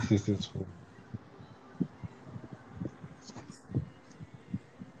this is for.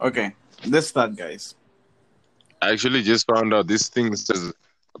 Okay, let's start, guys. I actually just found out this thing says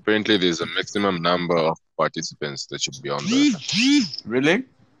apparently there's a maximum number of participants that should be on there. Really?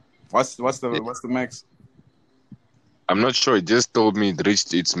 What's Yeah. the max? I'm not sure. It just told me it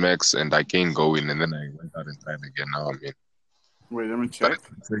reached its max and I can't go in, and then I went out and tried again. Now I'm in. Wait, let me But check.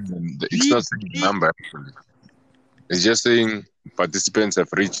 it's not saying the number actually. It's just saying participants have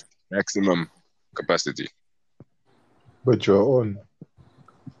reached maximum capacity. But you're on.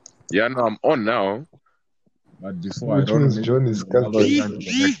 Yeah, no, I'm on now. But before Which I don't means know. John is Another casting. time to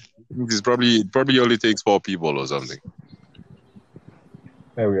connect. It probably only takes 4 people or something.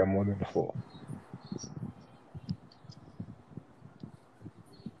 Yeah, we are more than 4.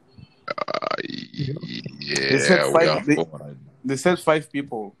 They said Yeah, we five. are 4 right now. They said 5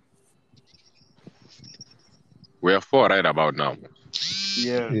 people. We are 4 right about now.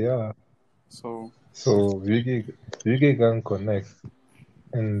 Yeah. Yeah. So So Vicky can connect,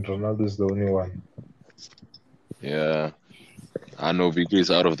 and Ronaldo is the only one. Yeah. I know Vicky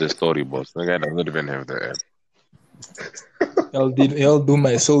is out of the story, boss. The guy doesn't even have the app. Y'all do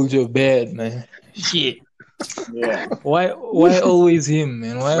my soldier bad, man. Shit. yeah. Why always him,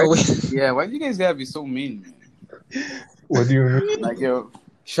 man? Why always? Yeah. Why do you guys gotta be so mean, man? What do you mean? Like, yo,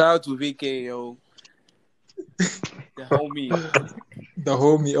 shout out to VK, yo, the homie. The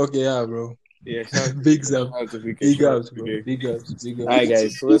homie? Okay, yeah, bro. Yeah, shout Big shout up, out to VK. big shout out ups, to bro. VK. Big ups, big All ups. right,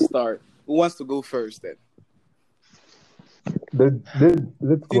 guys. So let's start. Who wants to go first then? Let's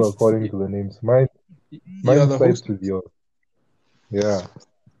go Since according to the names. Mine you're the starts host, with yours. Yeah.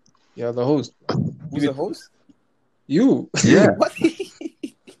 you're the host. Who's the host? You. Yeah. What?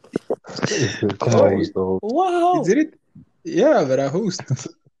 Come on, who's the host? Wow. Is it? Yeah, but I host.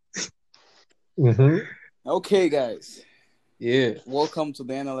 Mm-hmm. Okay, guys. Yeah. Welcome to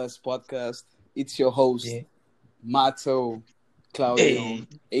the NLS podcast. It's your host, Yeah. Mato Claudio, Hey.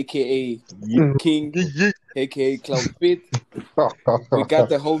 aka King, aka Cloud Fit. We got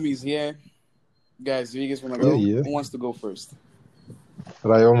the homies here. Guys, do you guys want to go? Yeah. Who wants to go first?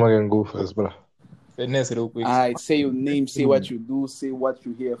 Rayoma can go first, bro. Finesse real quick. Alright, say your name, say what you do, say what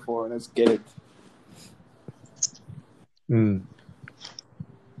you're here for. Let's get it. Mm.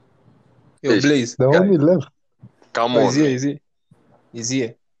 Yo, Blaze. The homie left. Come Oh, on. he's here, Man. is he? He's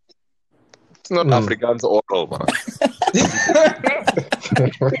here. It's not Afrikaans oral, man.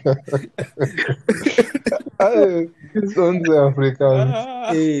 It's on the Africans.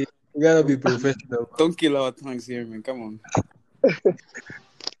 Hey, we gotta be professional. Don't kill our tongues here, man. Come on.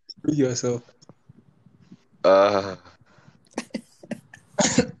 Be yourself.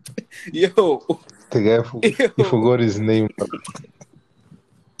 Yo. The guy, he forgot his name.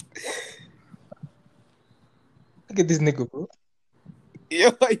 Look at this nigga, bro. Yo,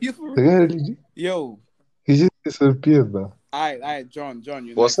 are you for The real? guy, really- Yo. he just disappeared, man. Alright, John,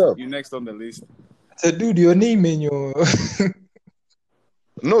 you What's next. up? You next on the list. I said, dude, your name and your.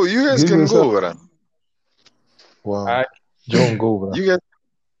 No, you guys Give can yourself- go, bro. Wow. Alright. John, go, bro. You guys.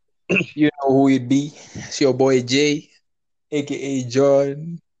 You know who it be. It's your boy Jay, aka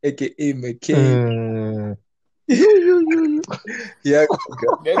John, aka McKay. Yeah,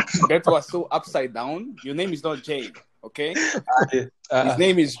 That was so upside down. Your name is not Jay, okay? His uh,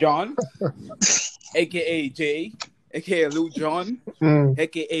 name is John, aka Jay, aka Lil John,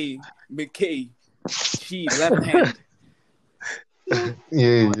 aka McKay. She left hand.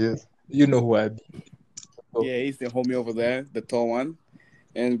 Yeah. you know who I be. Yeah, he's the homie over there, the tall one.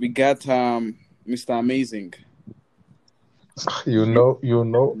 And we got Mr. Amazing. You know.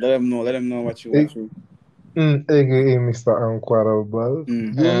 Let him know what you want to. AKA Mr. Unquarable.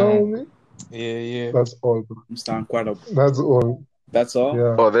 Mm. You know me? Yeah. That's all, bro. Mr. Unquarable. That's all. That's all?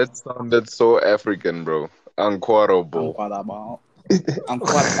 Yeah. Oh, that sounded so African, bro. Unquarable. Unquarable. It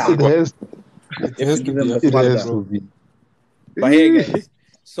Unquarable. has It has to be. it has to be. But hey, guys.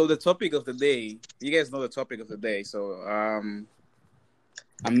 So the topic of the day, you guys know the topic of the day. So,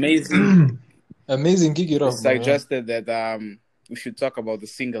 Amazing Amazing, kick it off. man. suggested that we should talk about the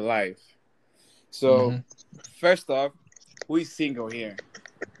single life. So, first off, who is single here?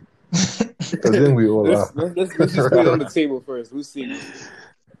 I think we all are. Let's just put it on the table first. Who's single?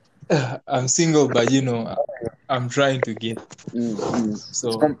 I'm single, but I'm trying to get. So It's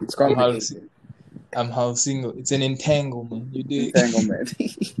I'm half, complicated. I'm half single. It's an entanglement. You did. Entanglement.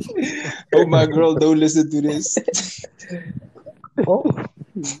 Oh, my girl, don't listen to this. Oh,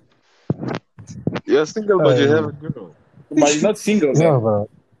 You're single, but you have a girl. But you're not single, yeah, man. bro.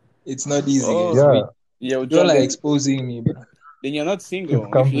 It's not easy, Oh, guys. Yeah. Yo, You're John, like exposing me, bro. then you're not single.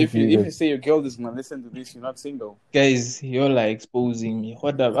 If complicated. you say your girl is gonna listen to this, you're not single. Guys, you're like exposing me.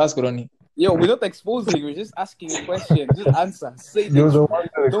 What up? Ask Ronnie. Yo, we're not exposing. We're just asking a question. Just answer. Say the You're the truth. one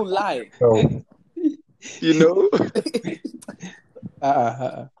that Don't lie. No. You know?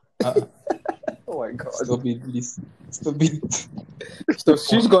 Oh my god. Stop it, please. Stop it.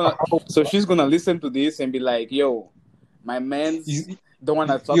 So she's gonna listen to this and be like, "Yo, my man don't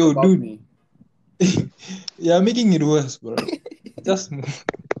wanna talk about dude. me." You're making it worse, bro. Just move.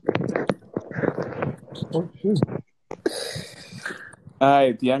 Oh shit.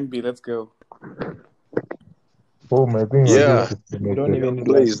 Alright, Young B, let's go. Oh my thing. Yeah. You don't even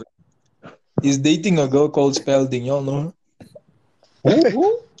Please. He's dating a girl called Spalding. Y'all know her?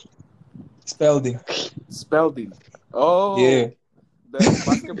 Who? Spalding. Spalding. Oh, Yeah. The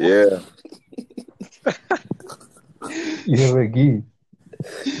basketball. Yeah. You're a geek.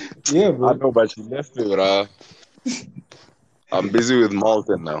 Yeah, I bro. know, but she left me, bro. I'm busy with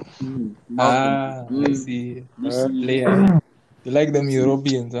Malton now. I see. We see you. Player. You like them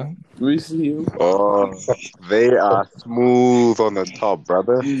Europeans, huh? We see you. Oh, they are smooth on the top,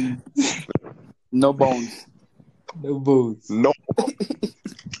 brother. No bones. No boats. No.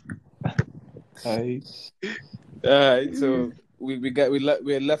 Aye. So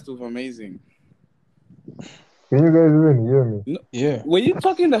we're left with amazing. Can you guys even hear me? No, Yeah. were you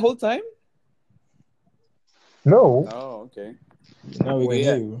talking the whole time? No. Oh, okay. Now we can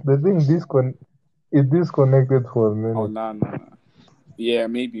hear you. The thing it disconnected for a minute. Oh, no. Yeah,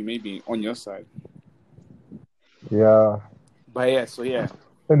 maybe on your side. Yeah. But yeah.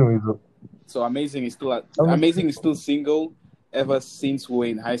 Anyways, So amazing is still single ever since we were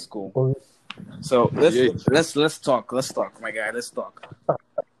in high school. oh, So let's talk, my guy. Let's talk.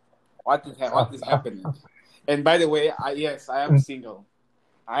 What is happening? And by the way, I am single.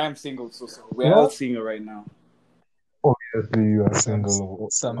 I am single, so we're all single right now. obviously you are single.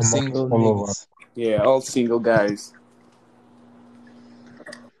 Some amongst single all of niggas. us. Yeah, all single guys.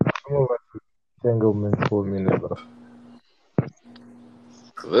 Some of us single men for me never.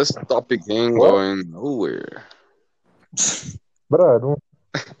 This topic ain't going nowhere. But I don't.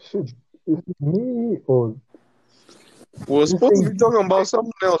 Shit. Is it me or We're supposed to be talking about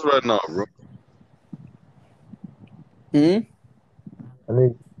something else right now, bro. I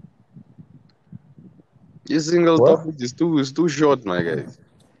mean? Your single What? topic is too short, my guy.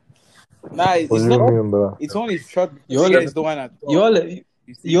 Nah, What it's do you not. mean, bro? It's only short. You all- You guys don't wanna talk.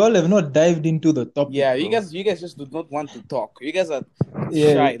 You all have not dived into the topic. Yeah, bro. you guys just do not want to talk. You guys are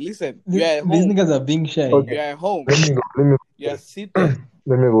Yeah. shy. Listen, you're at These home. niggas are being shy. Okay. You're at home. Let me You're seated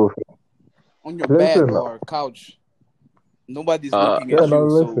go. on your Listen bed now. or couch. Nobody's Uh, looking yeah, at now you,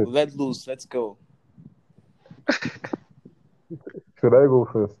 so listen. let loose. Let's go. Should I go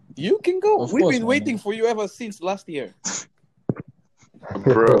first? You can go. Of We've course, been man. waiting for you ever since last year.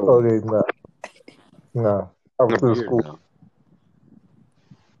 Bro. Okay, nah. After Weird school. now.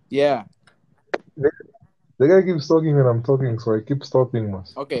 Yeah. The guy keeps talking and I'm talking, so I keep stopping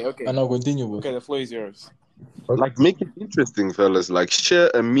us. Okay. And I'll continue, bro. Okay, the floor is yours. Like, make it interesting, fellas. Like, share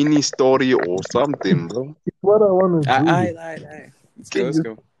a mini story or something, bro. It's what I want to do. Aye. Let's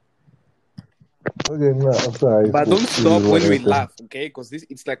go. Okay, nah. After high But school, don't stop when we whatever. laugh, okay? Because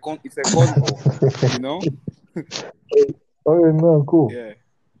it's a convo, you know? Okay, no, cool. Yeah.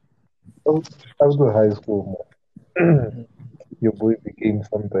 After high school, your boy became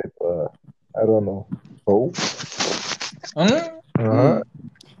some type I don't know. Oh? Uh-huh.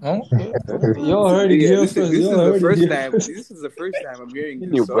 You all heard it Yeah, here this first. is You all the heard it first here time. first. This is the first time I'm hearing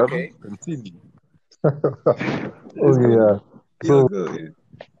Continue, this. brother. Okay. Continue. Okay, yeah. So, Yeah.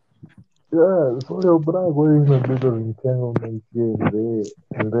 yeah, so your brother going a bit of entanglement here and there.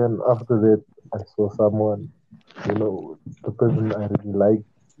 And then after that, I saw someone, the person I really liked,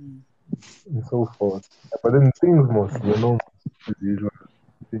 and so forth. But then things as usual,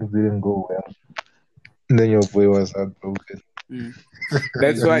 things didn't go well. And then your boy was heartbroken.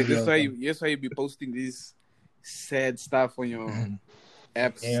 That's why you be posting this sad stuff on your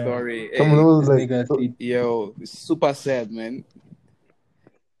app story. Someone Hey, was This like, nigga, yo, it's super sad, man.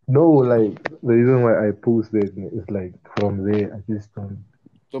 no, like, the reason why I post that is like, from there, I just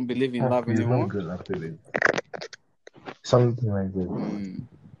Don't believe in love it's not anymore. good after that. Something like that.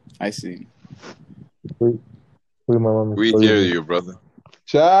 I see. Wait, my mom is We calling hear me. you, brother.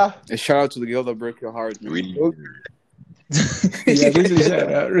 Cha! A shout out to the girl that broke your heart, man. We hear you. yeah, this is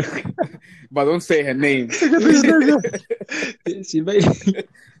shout out. But don't say her name. She might,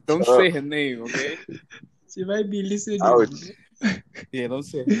 Don't say her name, okay? she might be listening. Ouch. Yeah, don't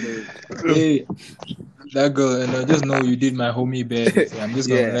say her name. Hey, that girl, just know you did my homie bad. So I'm just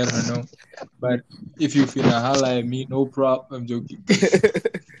gonna Yeah. let her know. But If you finna holla at me, no problem. I'm joking.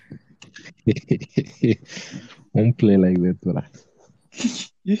 Don't play like that, bro.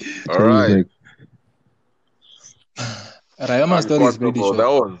 All right. Rayama's story is pretty short.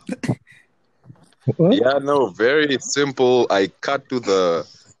 That one. What? Yeah, no, very simple. I cut to the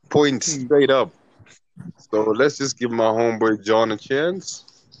point straight up. So let's just give my homeboy John a chance.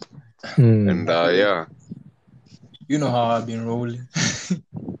 And yeah. You know how I've been rolling.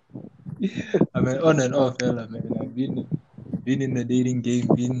 I mean, on and off, fella, man. I've been in the dating game,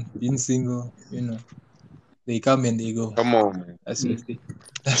 been single, you know. They come and they go. Come on, man. That's just it.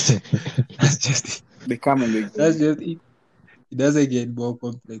 That's just it. They come and they go. That's just it. It doesn't get more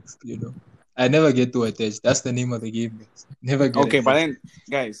complex, you know. I never get too attached. That's the name of the game. Never get Okay, attached. but then,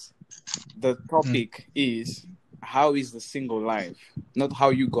 guys, the topic is how is the single life? Not how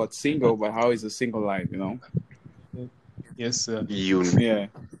you got single, but how is the single life, you know? Yes, sir. Yeah.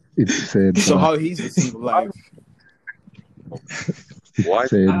 It's sad. So how is the single life? Why?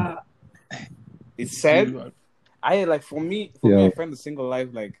 It's sad. For me, I find the single life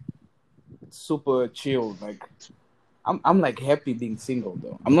like super chill. Like I'm like happy being single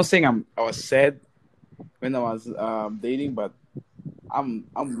though. I'm not saying I was sad when I was dating, but I'm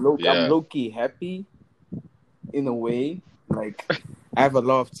low key happy in a way. Like I have a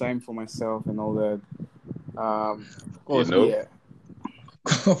lot of time for myself and all that. Of course, yeah.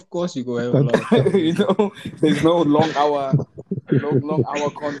 Of course, you go have a lot of time. You know, there's no long hour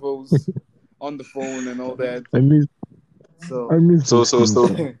convos on the phone and all that. I miss. So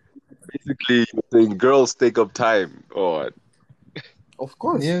basically, you're saying girls take up time, or of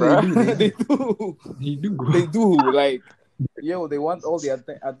course, yeah, bro. They do. Like, yo, they want all the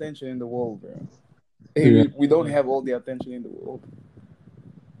attention in the world, bro. Hey, we don't have all the attention in the world.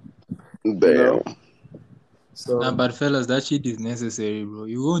 damn. You know? So, Nah, but fellas, that shit is necessary, bro.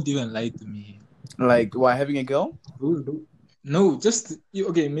 You won't even lie to me. like, why having a girl? No, just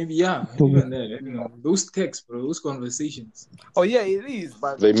okay, maybe even that. You know, those texts, bro, those conversations. Oh yeah, it is,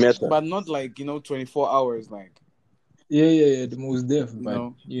 but They matter. but not like 24 hours, like. Yeah, the most deaf, but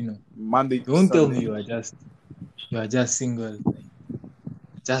No. Monday. Don't to tell Sunday. me you are just single. Like,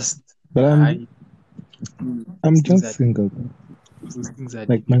 just. But I'm just single. Those things are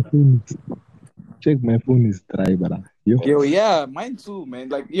Like my phone. Check my phone is dry, but Yo, yeah, mine too, man.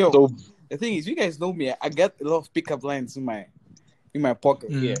 Like, yo, So the thing is, you guys know me. I got a lot of pickup lines in my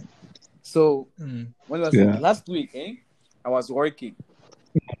pocket here. So when was it? Last week, I was working.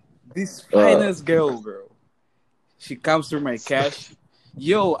 This finest girl, she comes through my cash.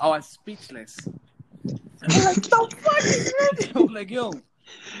 Yo, I was speechless. I'm like, the fuck is that? I'm like, yo,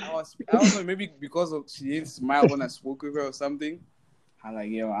 I don't know, maybe because she didn't smile when I spoke with her or something. I'm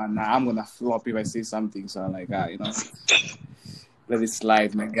like, yo, I'm gonna flop if I say something. So I'm like, you know, let it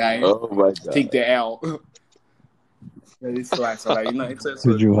slide, my guy. oh my god. Take the L. Let it slide. So like, you know, it's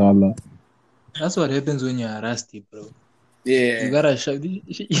Did you holla? That's what happens when you're rusty, bro. yeah. You gotta shake.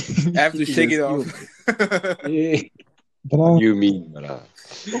 I have to shake it off. Yeah. What do you mean, bro? That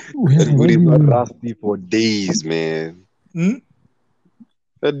dude is not rusty for days, man.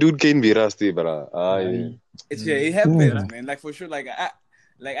 That dude can be rusty, bro. It happens, man. Like for sure. Like I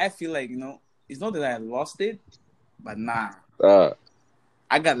feel like, you know, it's not that I lost it, but nah.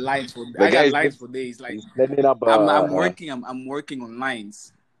 I got lines for days. Like I'm working on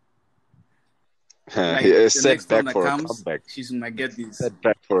lines. Like, a the next time setback that for comes, a comeback. she's gonna get this.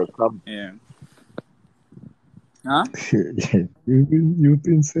 Setback for a comeback. Yeah. Huh? You've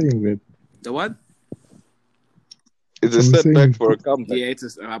been saying that. The what? It's a setback for a comeback. Yeah,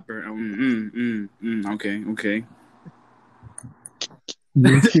 it's a upper. Okay.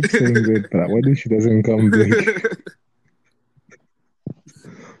 You keep saying that, but what if she doesn't come back?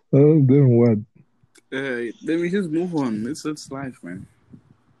 Oh, then what? Then we just move on. It's life, man.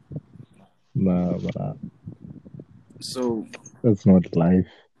 Nah, but So that's not life.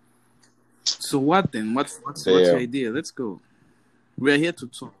 So what then? What's your idea? Let's go. We are here to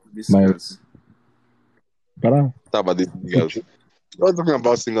talk, discuss. But Talk about these girls. We're talking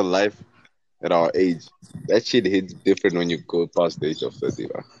about single life at our age. That shit hits different when you go past the age of 30.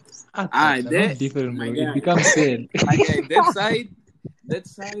 That's different, bro. It becomes sad. That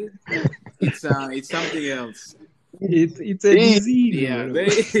side, it's something else. It's a disease. Yeah,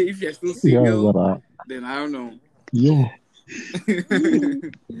 if you're still single, then I don't know. Yeah.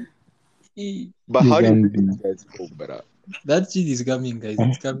 But how do you think you guys cope, bro? That shit is coming, guys.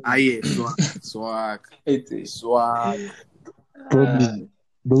 It's coming. Swag. It's swag. Probably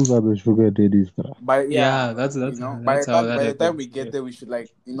those are the sugar daddies, bro. But that's you know, that's how by the time we get there, we should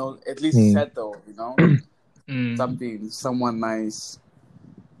at least settle, someone nice.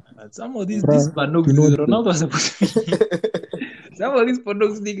 But some of these Bruh, Panoks, you know what Ronaldo was supposed to be. Some of these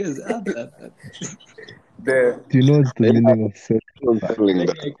Panoks niggas, do you know what's the meaning of Settling that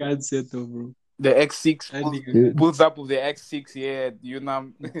that. guy can't settle, bro. The X6 That nigga Yeah. can't. pulls up with the X6, yeah, you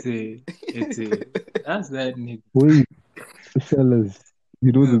know. That's that nigga. Wait, fellas,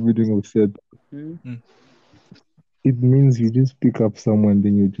 you know the meaning of settle? It means you just pick up someone,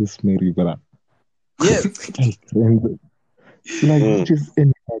 then you just marry, bruh. Yes. And, like, just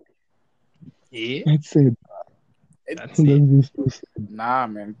anybody. Yeah. That's it. That's That's it. just so sad. Nah,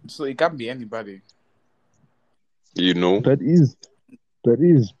 man. So it can't be anybody. You know? That is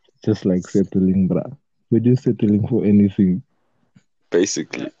just like settling, bruh. We're just settling for anything.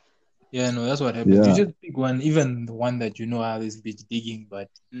 Basically. Yeah, no, that's what happens. Yeah. You just pick one, even the one that you know how this bitch digging, but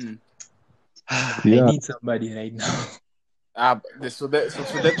I Yeah. need somebody right now. So that's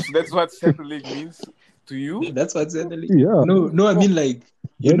what settling means to you? That's what settling. Yeah. No, I mean like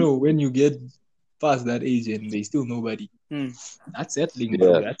you Then- know when you get past that age and there's still nobody. That's settling,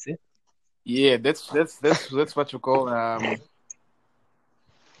 bro. Yeah. That's it. Yeah, that's what you call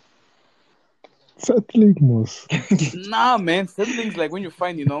settling most. Nah, man. Settling's like when you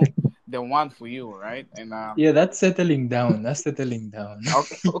find, the one for you, right? And Yeah, that's settling down. That's settling down.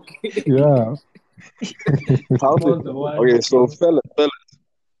 okay. Yeah. How Small did- the one. okay, so fellas,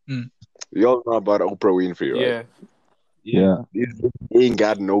 Mm. you all know about Oprah Winfrey, right? Yeah. Yeah. She ain't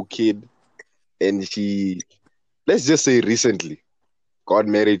got no kid, and she, let's just say recently, got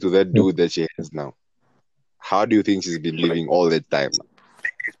married to that dude that she has now. How do you think she's been living all that time?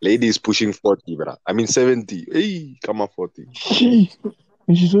 Lady is pushing 40, bruh. I mean 70. Hey, come on, 40.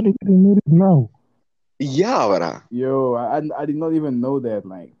 And she's only getting married now. Yeah, bruh. Yo, I did not even know that.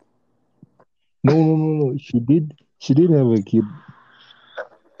 Like, No. She did have a kid.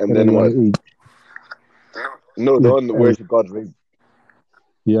 And at then a what? young age. No, the one where she got raped.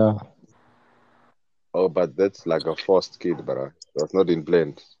 Yeah. Oh, but that's like a forced kid, bruh. That's not in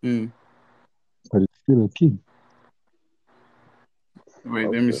planned. But it's still a kid. wait,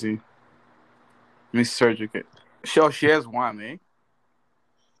 let me see. Let me search. Okay. She has one, eh?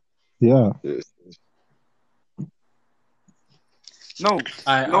 Yeah. Yes. No,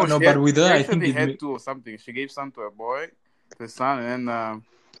 No, she but with her, she I think actually it had two or something. She gave some to a boy, the son, and then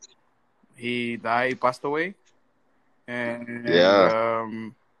he died, he passed away. And Yeah.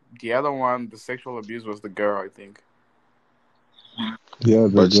 the other one, the sexual abuse was the girl, I think. Yeah, the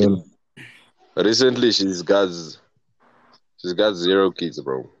But girl. recently she's got 0 kids,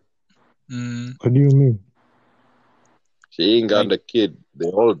 bro. What do you mean? She ain't got a kid. They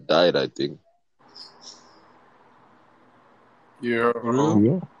all died, I think. Yeah.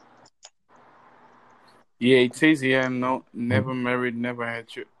 Yeah. Yeah, it says here, no, never married, never had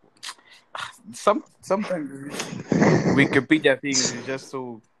children. Sometimes Wikipedia things is just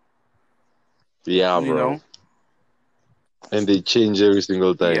so, Yeah, you bro. know. And they change every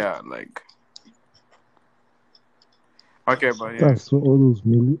single time. Yeah, like. Okay, but yeah. That's so all those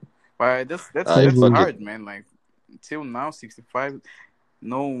million. But that's fuck hard, it. man. Like, till now, 65,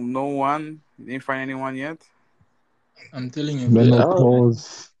 no one, you didn't find anyone yet. I'm telling you,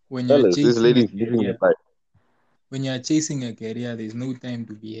 Menopause. when you're Fellas, this chasing lady's a living career, a life. when you're chasing a career, there's no time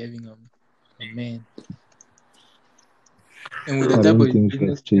to be having a man. And with the I type don't of think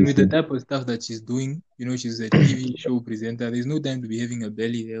business, that's and with the chasing. type of stuff that she's doing, she's a TV show presenter. There's no time to be having a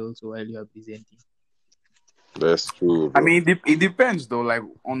belly there also while you are presenting. That's true, bro. I mean, it depends though, like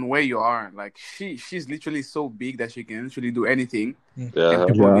on where you are. Like she's literally so big that she can literally do anything, and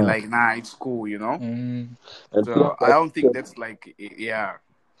people will be like, "Nah, it's cool," you know. And So I don't think that's like, yeah.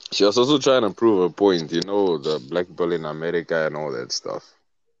 she was also trying to prove a point, the black people in America and all that stuff.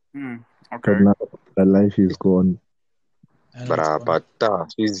 Okay. But now her life is gone. But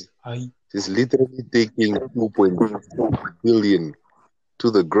she's literally taking 2.2 billion to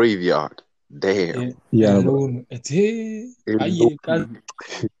the graveyard. Damn. Yeah. Alone.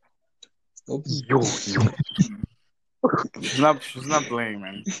 Stop. She's not playing,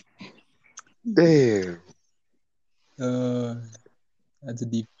 man. Damn. That's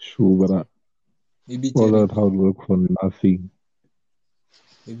deep. Sure, but Maybe all that hard work for nothing.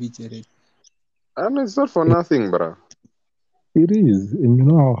 Maybe Jared. And it's not for nothing, bro. It is. And you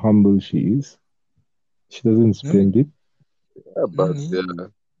know how humble she is? She doesn't spend it. Yeah, but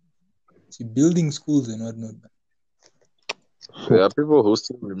She's building schools and whatnot. There are people who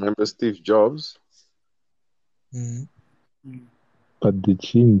still remember Steve Jobs. But did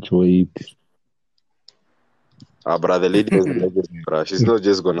she enjoy it? Bro, the lady has a legacy, bro. She's not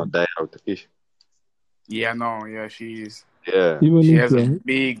just gonna die out. Yeah, no, yeah, she is. Yeah. She has a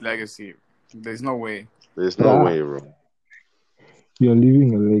big legacy. There's no way. There's no way, bro. You're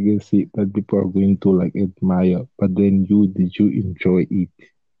leaving a legacy that people are going to like admire, but then did you enjoy it?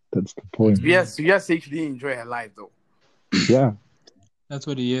 That's the point. Yes, you just actually enjoy her life though. Yeah. That's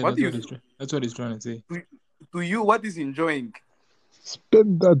what he. What That's what he's trying to say. To you, what is enjoying?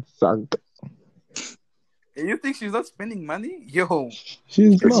 Spend that sunk. And you think she's not spending money? Yo,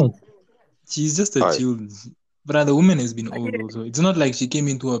 She's not. She's just a chill. But the woman has been old also. It's not like she came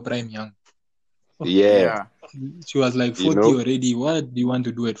into her prime young. Yeah. She was like 40 already. What do you want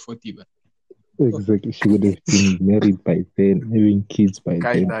to do at 40? But exactly. She would have been married by then, having kids by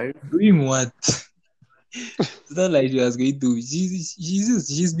then. Doing what? It's not like she was going to.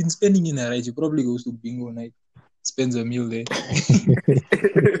 She's been spending in her right. She probably goes to bingo night, spends a meal there.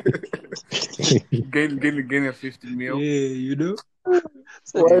 gain a 50 meal. Yeah, you know.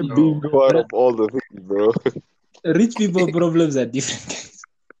 Why bingo out of all the things, bro? Rich people problems are different,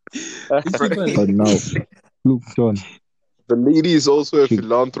 guys. But now, look, John. The lady is also a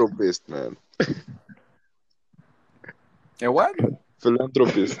philanthropist, man. A what?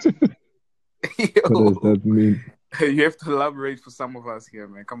 Philanthropist. What does that mean? You have to elaborate for some of us here,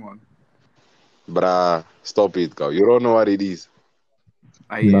 man. Come on. Bruh, stop it, girl. You don't know what it is.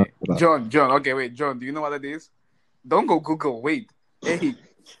 Nah, John. Okay, wait, John. Do you know what it is? Don't go Google. Wait. Hey.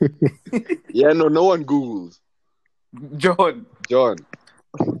 Yeah, no one Googles. John.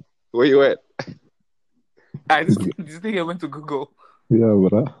 Where you at? This thing I went to Google. Yeah,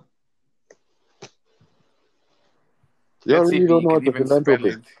 bruh. You really don't know what the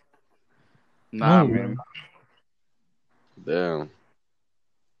philanthropist is? Nah, man. Damn.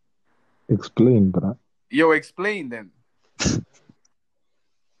 Explain, bruh. Yo, explain then.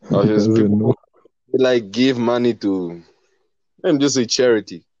 People like give money to, and just a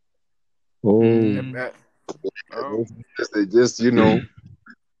charity. Oh. They just,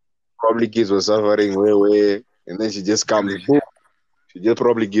 probably kids were suffering way, and then she just comes. She just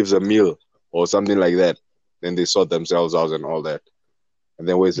probably gives a meal or something like that. Then they sort themselves out and all that. And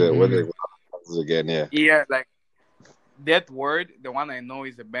then when they again, yeah. Yeah, like that word, the one I know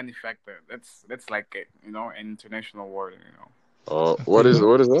is a benefactor. That's like an international word, What is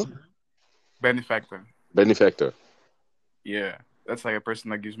that? Benefactor. Yeah, that's like a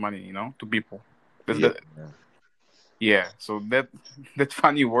person that gives money, to people. So that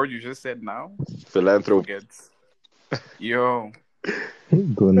funny word you just said now. Philanthropy. Yo.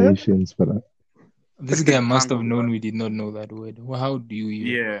 Donations, bruh. This guy must have known we did not know that word. Well, how do you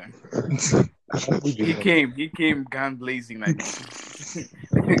even? Yeah. He came gun blazing like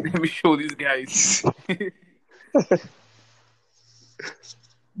let me show these guys.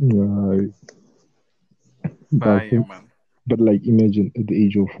 Right. But like imagine at the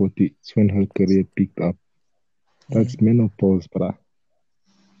age of 40, it's when her career picked up. That's menopause, bruh.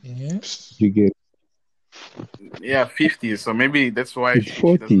 Yeah. You get 50, so maybe that's why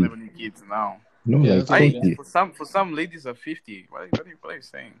she doesn't have any kids now. No, like 40. For some ladies are 50. What are you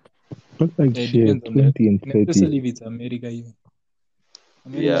saying? But like she had 20 and 30. Especially if it's America, even.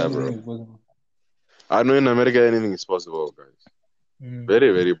 Yeah, bro. I know in America anything is possible, guys.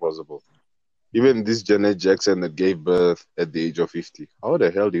 Very, very possible. Even this Janet Jackson that gave birth at the age of 50. How the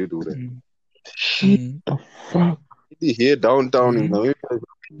hell do you do that? Shit the fuck? Here downtown in America,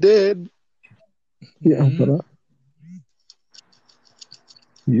 dead. Yeah, bruh.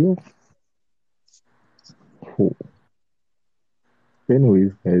 Yo. Oh.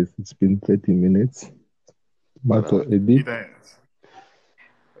 Anyways, guys, it's been 30 minutes. Matter a bit.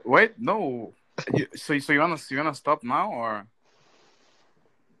 Wait, no. So you wanna stop now or?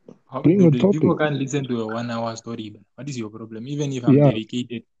 People can't listen to a 1 hour story. What is your problem? Even if I'm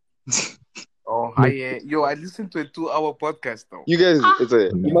dedicated. Oh, I listened to a 2-hour podcast though. You guys,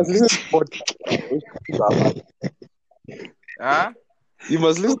 you must listen to podcast. Huh? You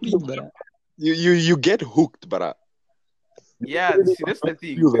must listen to you get hooked, bruh. Yeah, see, that's the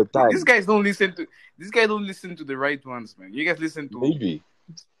thing. These guys don't listen to the right ones, man. You guys listen to maybe.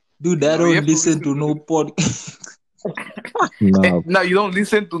 Dude, I don't listen to no podcast. No. Now you don't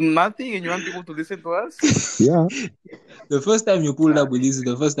listen to nothing and you want people to listen to us? Yeah. The first time you pulled up with this is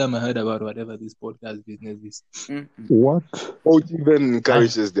the first time I heard about whatever this podcast business is. What? Coach even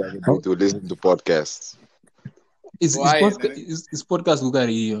encourages them to listen to podcasts. Is podcast Google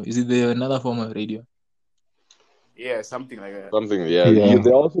radio? Is it another form of radio? Yeah, something like that.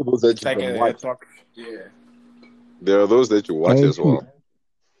 There are also those that you can watch. There are those that you watch as well.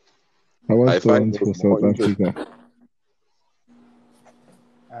 I watched the ones for South Africa.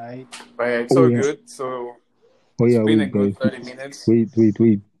 But it's so good. So it's been a good 30 minutes. Wait.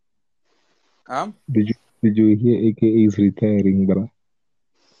 Did you hear AKA is retiring, bruh?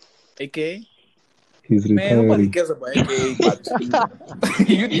 AKA? He's Man, nobody retiring. cares about AKA, but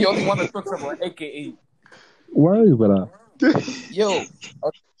you're the only one that talks about AKA. Why, brother? Yo,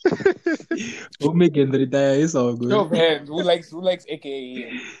 Homie can retire. It's all good. show of hands. Who likes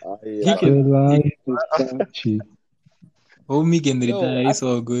AKA? He can. Life is patchy. Homie can Yo, retire. It's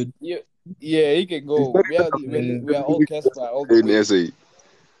all good. Yeah, he can go. We are all Casper all the In way. SA.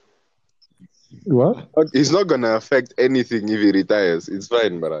 What? It's not gonna affect anything if he retires. It's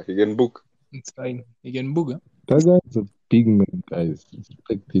fine, brother. He can book. It's fine. He can book. Huh? That guy's a big man, guys.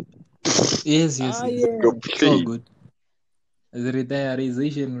 Respect him. Yes. Yeah. It's all good. The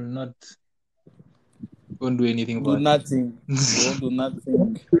retirization will not won't do anything Do for us. nothing. We won't do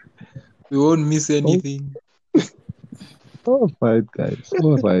nothing. We won't miss anything. All right, guys.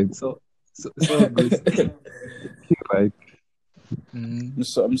 All right. So good. Right. Mm.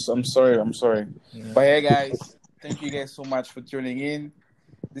 I'm sorry. Yeah. But hey, guys, thank you guys so much for tuning in.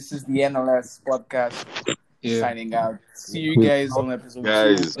 This is the NLS podcast. Yeah. Signing out. See you guys on episode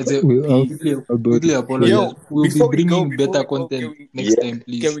Guys. 2. It's a, We all quickly apologize. Yo, We'll be before we go, bringing before better we go, content can next Yeah. time,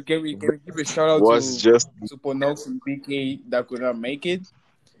 please. Can we give a shout out Was to just Ponox and BK that could not make it?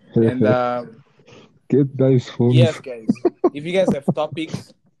 And get nice phones. yes, guys, if you guys have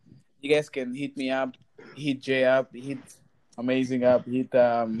topics, you guys can hit me up, hit Jay up, hit Amazing up, hit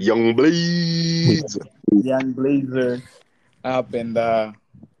Young Blades. Young Blazer up, and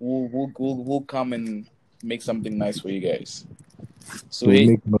we'll come and make something nice for you guys. So We'll hey,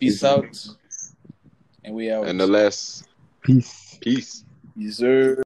 make noise. peace out, and we out. And the last Peace. peace. Yes, sir.